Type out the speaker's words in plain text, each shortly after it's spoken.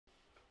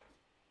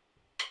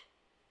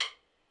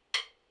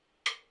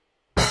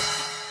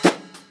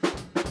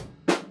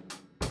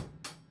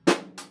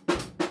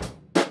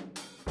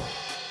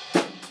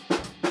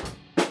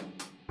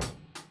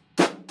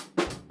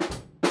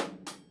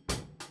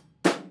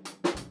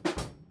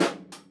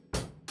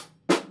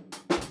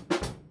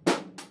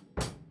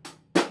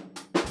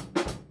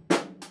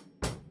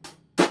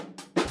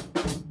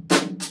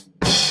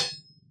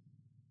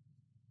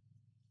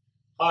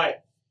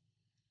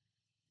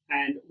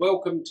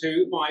welcome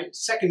to my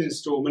second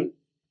instalment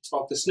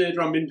of the snare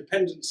drum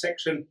independent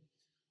section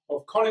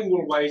of Colin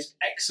Woolway's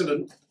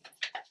excellent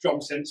drum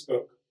sense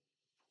book.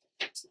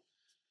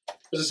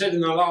 As I said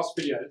in the last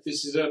video,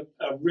 this is a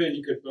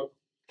really good book.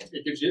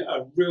 It gives you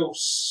a real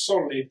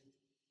solid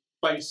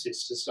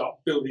basis to start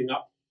building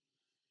up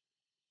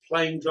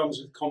playing drums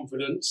with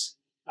confidence,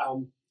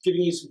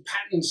 giving you some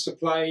patterns to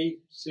play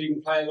so you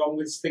can play along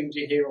with things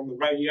you hear on the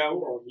radio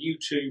or on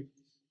YouTube.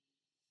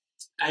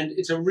 And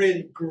it's a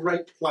really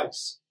great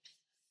place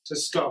to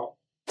start.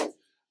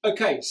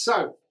 Okay,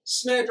 so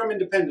snare drum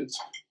independence.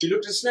 We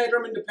looked at snare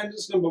drum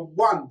independence number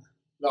 1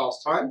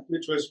 last time,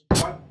 which was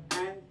 1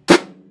 and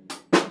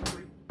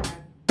 3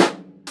 and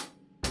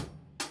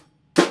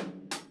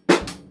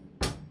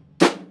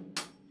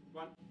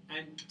 1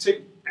 and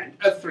 2 and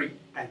a 3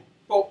 and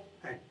 4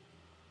 and.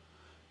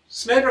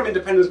 Snare drum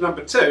independence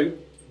number 2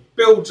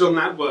 builds on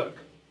that work.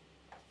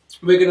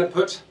 We're going to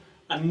put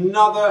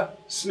another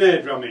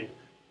snare drum in.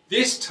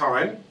 This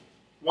time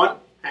 1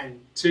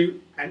 and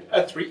 2 and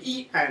a 3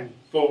 E and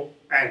 4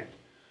 and.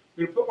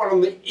 We're going to put one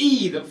on the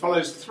E that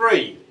follows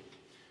 3.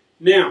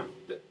 Now,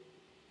 the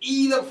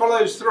E that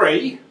follows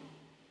 3,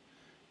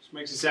 which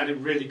makes it sound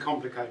really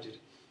complicated.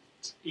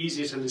 It's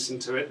easier to listen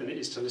to it than it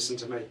is to listen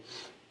to me.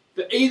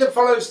 The E that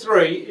follows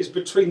 3 is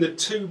between the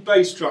 2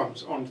 bass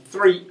drums on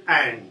 3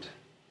 and.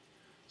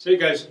 So it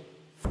goes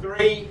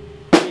 3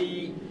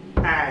 E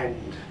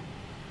and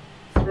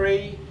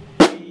 3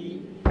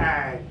 E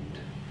and.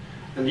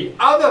 And the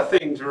other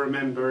thing to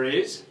remember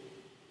is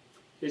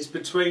it's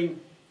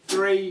between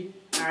 3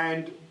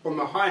 and on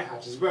the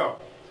hi-hat as well.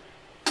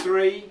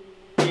 3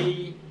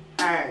 E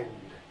and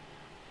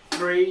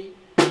 3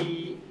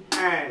 E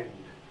and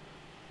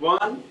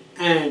 1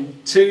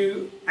 and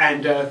 2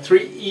 and 3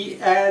 E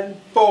and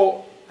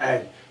 4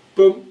 and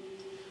boom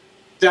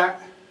da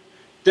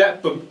da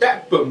boom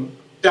da boom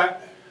da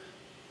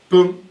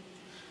boom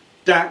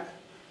da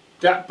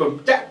da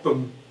boom da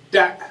boom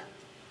da.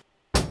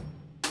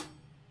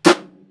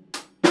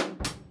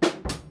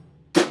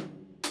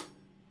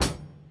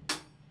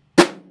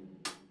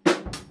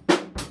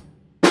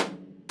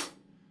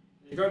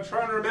 You've got to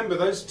try and remember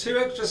those 2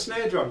 extra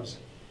snare drums.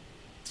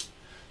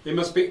 They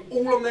must be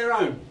all on their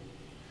own.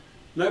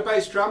 No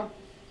bass drum,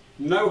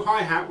 no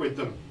hi-hat with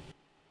them.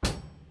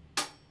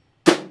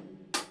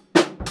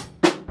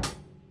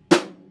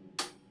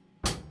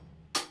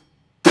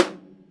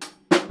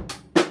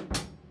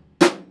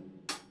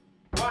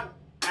 One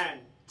and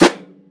 2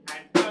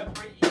 and a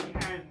 3 E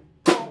and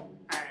 4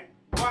 and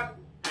 1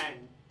 and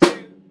 2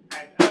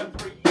 and a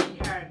 3 E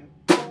and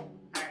 4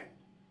 and.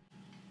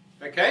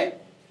 Okay?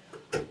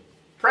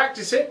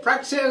 Practice it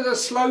at a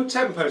slow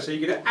tempo so you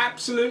get it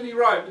absolutely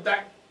right with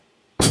that.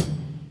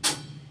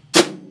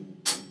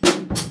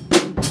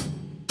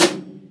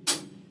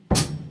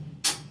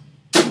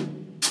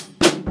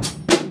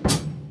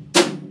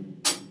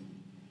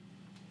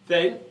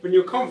 Then, when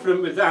you're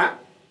confident with that,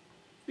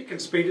 you can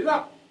speed it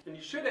up and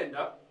you should end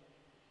up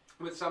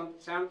with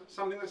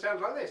something that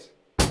sounds like this.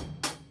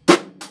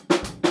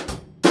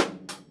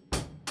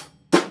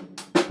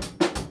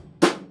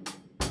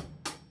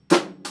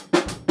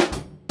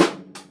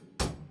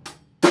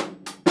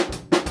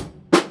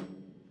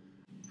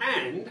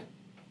 And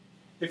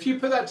if you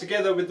put that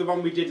together with the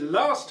one we did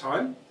last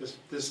time,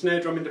 the snare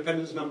drum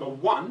independence number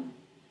 1,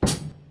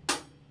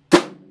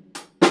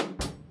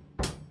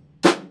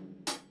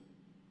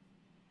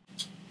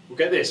 we'll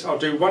get this. I'll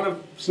do one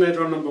of snare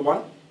drum number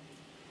 1,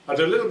 I'll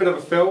do a little bit of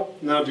a fill,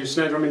 and then I'll do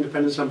snare drum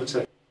independence number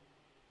 2.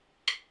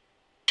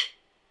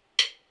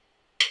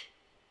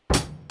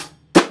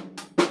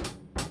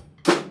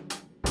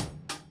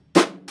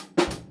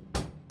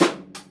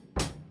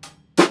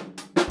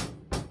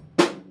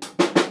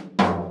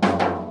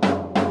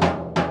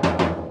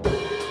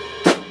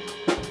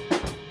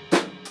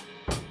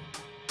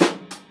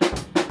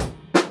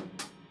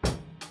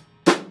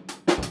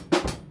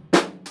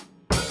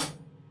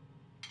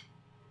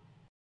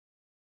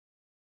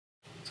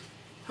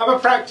 Have a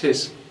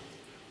practice.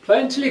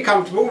 Play until you're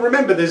comfortable.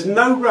 Remember, there's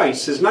no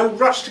race, there's no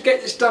rush to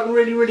get this done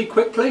really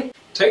quickly.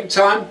 Take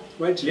time,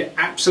 wait till you're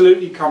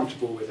absolutely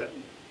comfortable with it,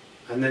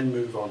 and then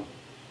move on.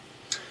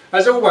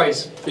 As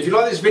always, if you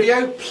like this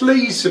video,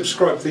 please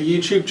subscribe to the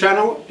YouTube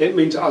channel. It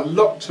means a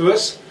lot to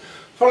us.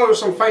 Follow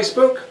us on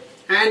Facebook,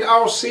 and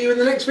I'll see you in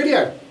the next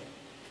video.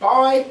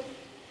 Bye.